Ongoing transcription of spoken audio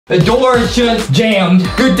The door is just jammed.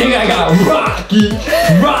 Good thing I got Rocky.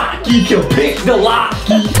 Rocky can pick the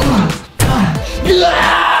locky.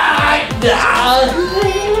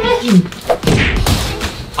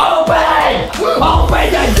 Open! Open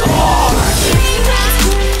the door!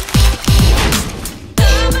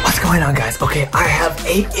 What's going on, guys? Okay, I have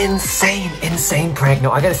an insane prank. No,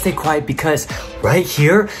 I gotta stay quiet because right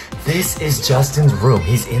here, this is Justin's room.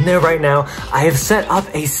 He's in there right now. I have set up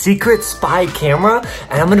a secret spy camera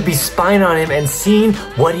and I'm gonna be spying on him and seeing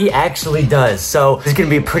what he actually does. So this is gonna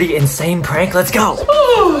be a pretty insane prank. Let's go.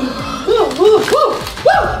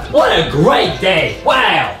 What a great day.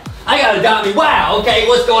 Wow. I got Adopt Me. Wow, okay,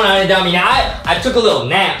 what's going on, Adopt Me? Now, I took a little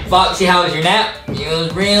nap. Foxy, how was your nap? It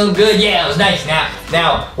was real good. Yeah, it was nice nap.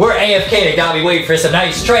 Now, we're AFK to Adopt Me waiting for some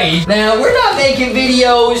nice trades. Now, we're not making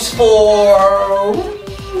videos for...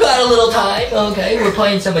 got a little time. Okay, we're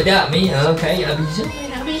playing some Adopt Me. Okay, I'll be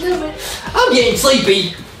zooming. I'm getting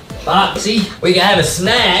sleepy. Foxy, we can have a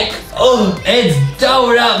snack. Oh, it's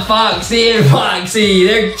Donut Foxy and Foxy.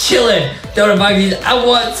 They're chilling. Donut Foxy, I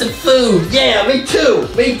want some food. Yeah, me too.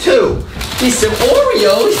 Me too. Need some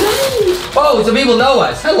Oreos. Oh, some people know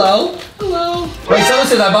us. Hello. Hello. Wait, someone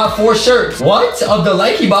says I bought 4 shirts. What? Of the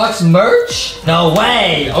LankyBox merch? No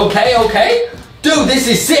way. Okay, okay. Dude, this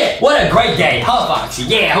is sick. What a great day, huh, Foxy?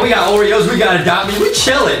 Yeah, we got Oreos. We got Adopt Me. We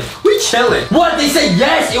chilling. We chilling. What? They said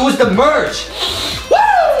yes. It was the merch.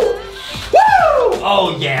 Woo! Woo!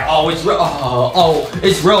 Oh yeah, oh it's real,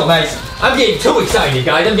 it's real nice. I'm getting too excited,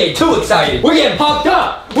 guys. I'm getting too excited. We're getting pumped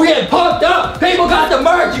up. We're getting pumped up. People got the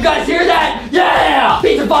merch. You guys hear that? Yeah!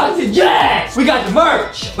 Pizza boxes, yes! We got the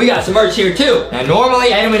merch. We got some merch here too. Now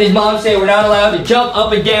normally Adam and his mom say we're not allowed to jump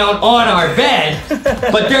up and down on our bed,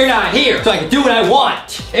 but they're not here, so I can do what I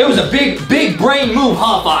want. It was a big brain move,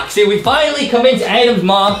 huh, Foxy? We finally convinced Adam's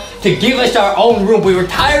mom to give us our own room. We were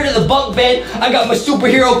tired of the bunk bed. I got my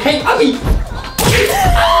superhero cape.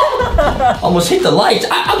 Almost hit the lights.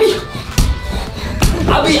 I'll be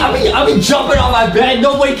jumping on my bed.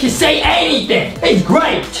 Nobody can say anything. It's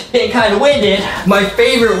great. Getting kind of winded. My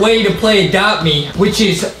favorite way to play Adopt Me, which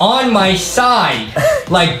is on my side,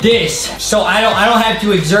 like this, so I don't have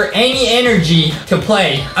to exert any energy to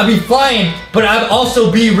play. I'll be flying, but I'll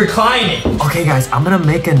also be reclining. Okay, guys, I'm gonna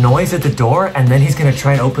make a noise at the door, and then he's gonna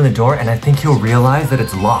try and open the door, and I think he'll realize that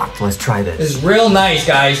it's locked. Let's try this. This is real nice,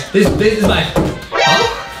 guys. This is my...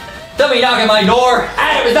 Huh? Somebody knocking my door.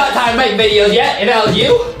 Adam, it's not time to make videos yet. If that was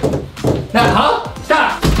you. Now, huh?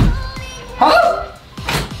 Stop. Huh?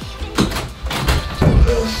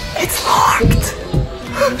 It's locked.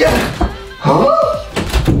 Yeah. Huh?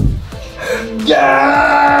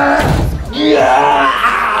 Yeah.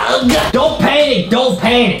 Yeah. Don't panic. Don't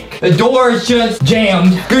panic. The door is just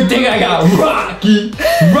jammed. Good thing I got Rocky.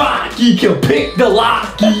 Rocky can pick the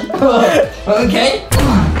locky. Okay.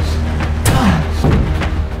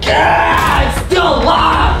 It's still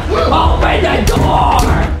locked! Open the door!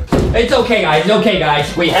 It's okay, guys. It's okay,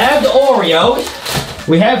 guys. We have the Oreos.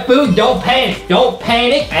 We have food. Don't panic. Don't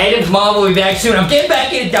panic. Adam's mom will be back soon. I'm getting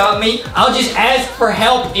back in Adopt Me. I'll just ask for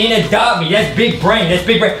help in Adopt Me. That's big brain. That's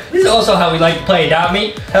big brain. This is also how we like to play Adopt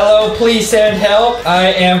Me. Hello, please send help.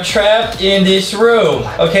 I am trapped in this room.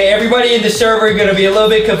 Okay, everybody in the server is gonna be a little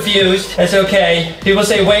bit confused. That's okay. People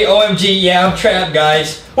say, wait, OMG, yeah, I'm trapped,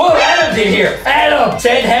 guys. Whoa, Adam's in here. Adam,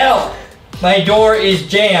 send help. My door is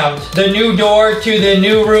jammed. The new door to the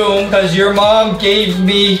new room, because your mom gave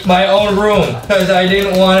me my own room, because I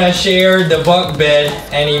didn't want to share the bunk bed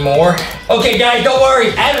anymore. Okay, guys, don't worry.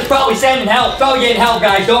 Adam's probably sending help. Probably getting help,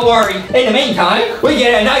 guys. Don't worry. In the meantime, we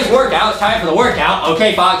get a nice workout. It's time for the workout.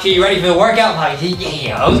 Okay, Foxy, you ready for the workout? Foxy,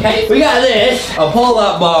 yeah, okay. We got this, a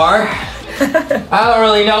pull-up bar. I don't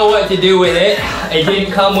really know what to do with it. It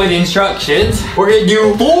didn't come with instructions. We're gonna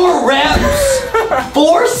do 4 reps,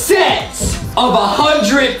 4 sets of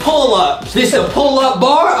 100 pull-ups. This is a pull-up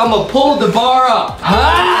bar. I'm gonna pull the bar up.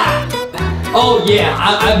 Ah! Oh yeah,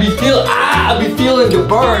 I be feeling the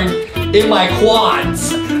burn in my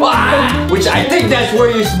quads. Ah! Which I think that's where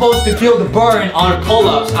you're supposed to feel the burn on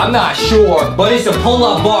pull-ups. I'm not sure, but it's a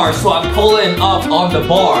pull-up bar, so I'm pulling up on the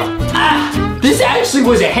bar. Ah! This actually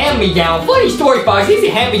was a hand-me-down. Funny story, Fox. It's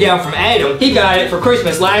a hand-me-down from Adam. He got it for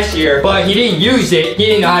Christmas last year, but he didn't use it. He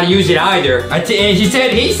didn't know how to use it either. And he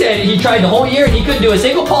said he tried the whole year and he couldn't do a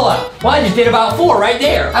single pull-up. Well, I just did about 4 right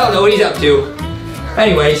there. I don't know what he's up to.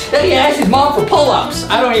 Anyways, then he asked his mom for pull-ups.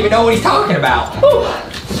 I don't even know what he's talking about. Whew.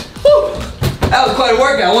 Whew. That was quite a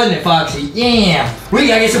workout, wasn't it, Foxy? Yeah. We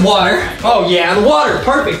gotta get some water. Oh yeah, the water,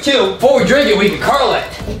 perfect too. Before we drink it, we can curl it.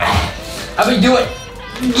 I've been doing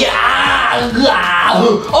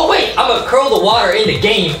Oh wait, I'm gonna curl the water in the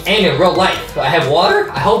game and in real life. Do I have water?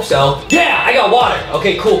 I hope so. Yeah, I got water.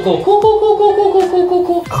 Okay, cool.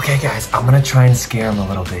 Okay, guys, I'm gonna try and scare him a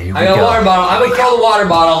little bit. Here we I got go. a water bottle. I'm gonna curl the water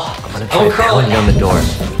bottle. I'm gonna try pounding on the door.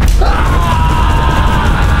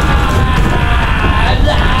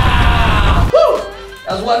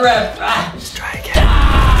 That was one rep. Let's try again.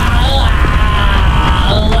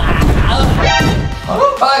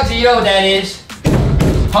 Foxy, you know what that is?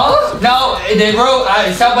 Huh? No, they wrote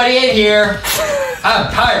somebody in here.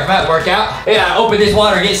 I'm tired from that workout. Yeah, open this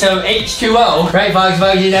water and get some H2O. Right,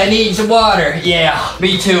 Foxy? I need some water. Yeah,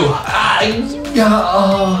 me too.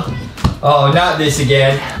 Oh, not this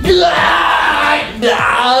again.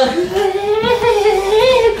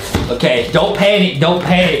 Okay, don't panic.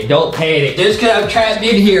 Just because I'm trapped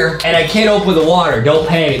in here and I can't open the water, don't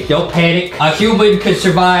panic. A human could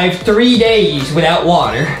survive 3 days without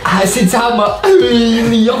water. Since I'm a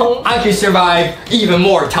alien, I could survive even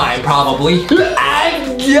more time, probably. Open!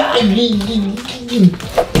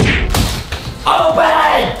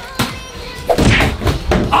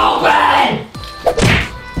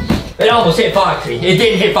 It almost hit Foxy. It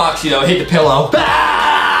didn't hit Foxy though, it hit the pillow.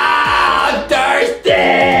 I'm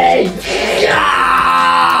thirsty!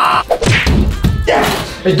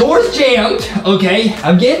 The door's jammed, okay?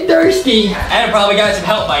 I'm getting thirsty. Adam probably got some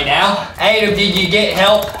help by now. Adam, did you get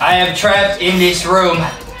help? I am trapped in this room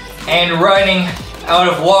and running out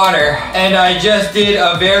of water. And I just did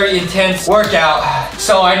a very intense workout,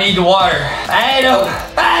 so I need the water. Adam!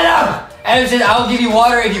 Adam says, I'll give you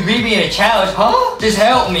water if you beat me in a challenge. Huh? Just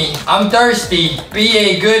help me. I'm thirsty. Be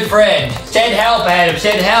a good friend. Send help, Adam.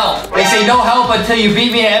 Send help. They say no help until you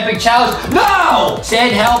beat me in an epic challenge. No!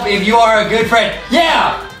 Send help if you are a good friend.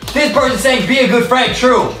 Yeah! This person's saying be a good friend.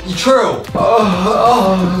 True.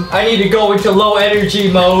 I need to go into low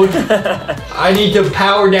energy mode. I need to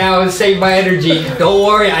power down and save my energy. Don't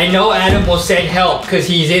worry, I know Adam will send help because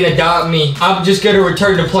he's in Adopt Me. I'm just gonna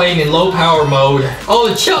return to playing in low power mode. Oh,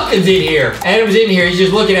 the Chunkin's in here. Adam's in here, he's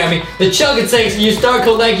just looking at me. The Chunkin saying you start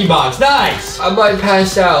with LankyBox. Nice. I might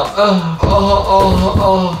pass out.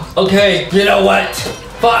 Okay, you know what?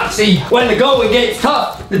 Foxy, when the going gets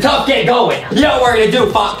tough, the tough get going. You know what we're gonna do,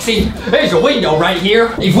 Foxy? There's a window right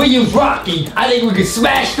here. If we use Rocky, I think we can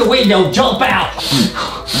smash the window, jump out.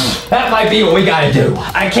 That might be what we gotta do.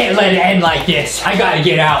 I can't let it end like this. I gotta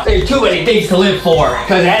get out. There's too many things to live for.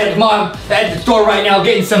 Cause Adam's mom at the store right now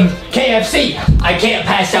getting some KFC. I can't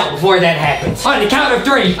pass out before that happens. On the count of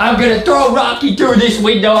 3, I'm gonna throw Rocky through this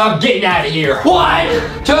window. I'm getting out of here. 1,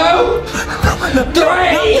 2,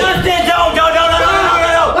 3.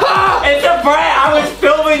 No. It's a prank. I was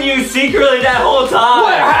filming you secretly that whole time.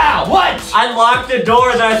 Where? How? What? I locked the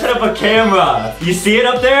doors and I set up a camera. You see it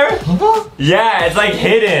up there? Yeah, it's like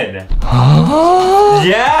hidden.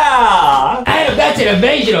 Yeah. Adam, that's an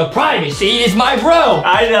invasion of privacy. It's my room.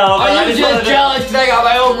 I know. Are you just jealous because I got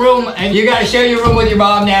my own room and you gotta share your room with your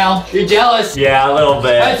mom now? You're jealous? Yeah, a little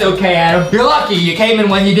bit. That's okay, Adam. You're lucky you came in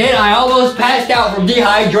when you did. I almost passed out from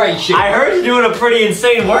dehydration. I heard you doing a pretty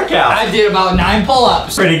insane workout. I did about 9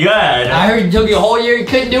 pull-ups. Pretty good. I heard it took you a whole year and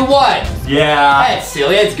couldn't do one. Yeah. That's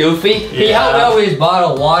silly. That's goofy. Yeah. He helped me out with his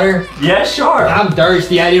bottle of water. Yeah, sure. I'm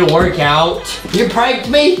thirsty. I didn't work out. You pranked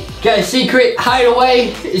me? Got a secret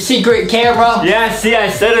hideaway? A secret camera? Yeah, see, I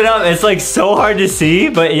set it up. It's like so hard to see,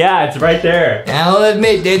 but yeah, it's right there. I'll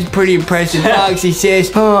admit that's pretty impressive. Foxy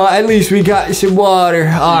says, oh, at least we got some water.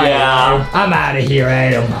 All right, yeah. I'm out of here,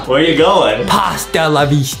 Adam. Where you going? Pasta la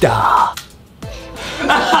vista.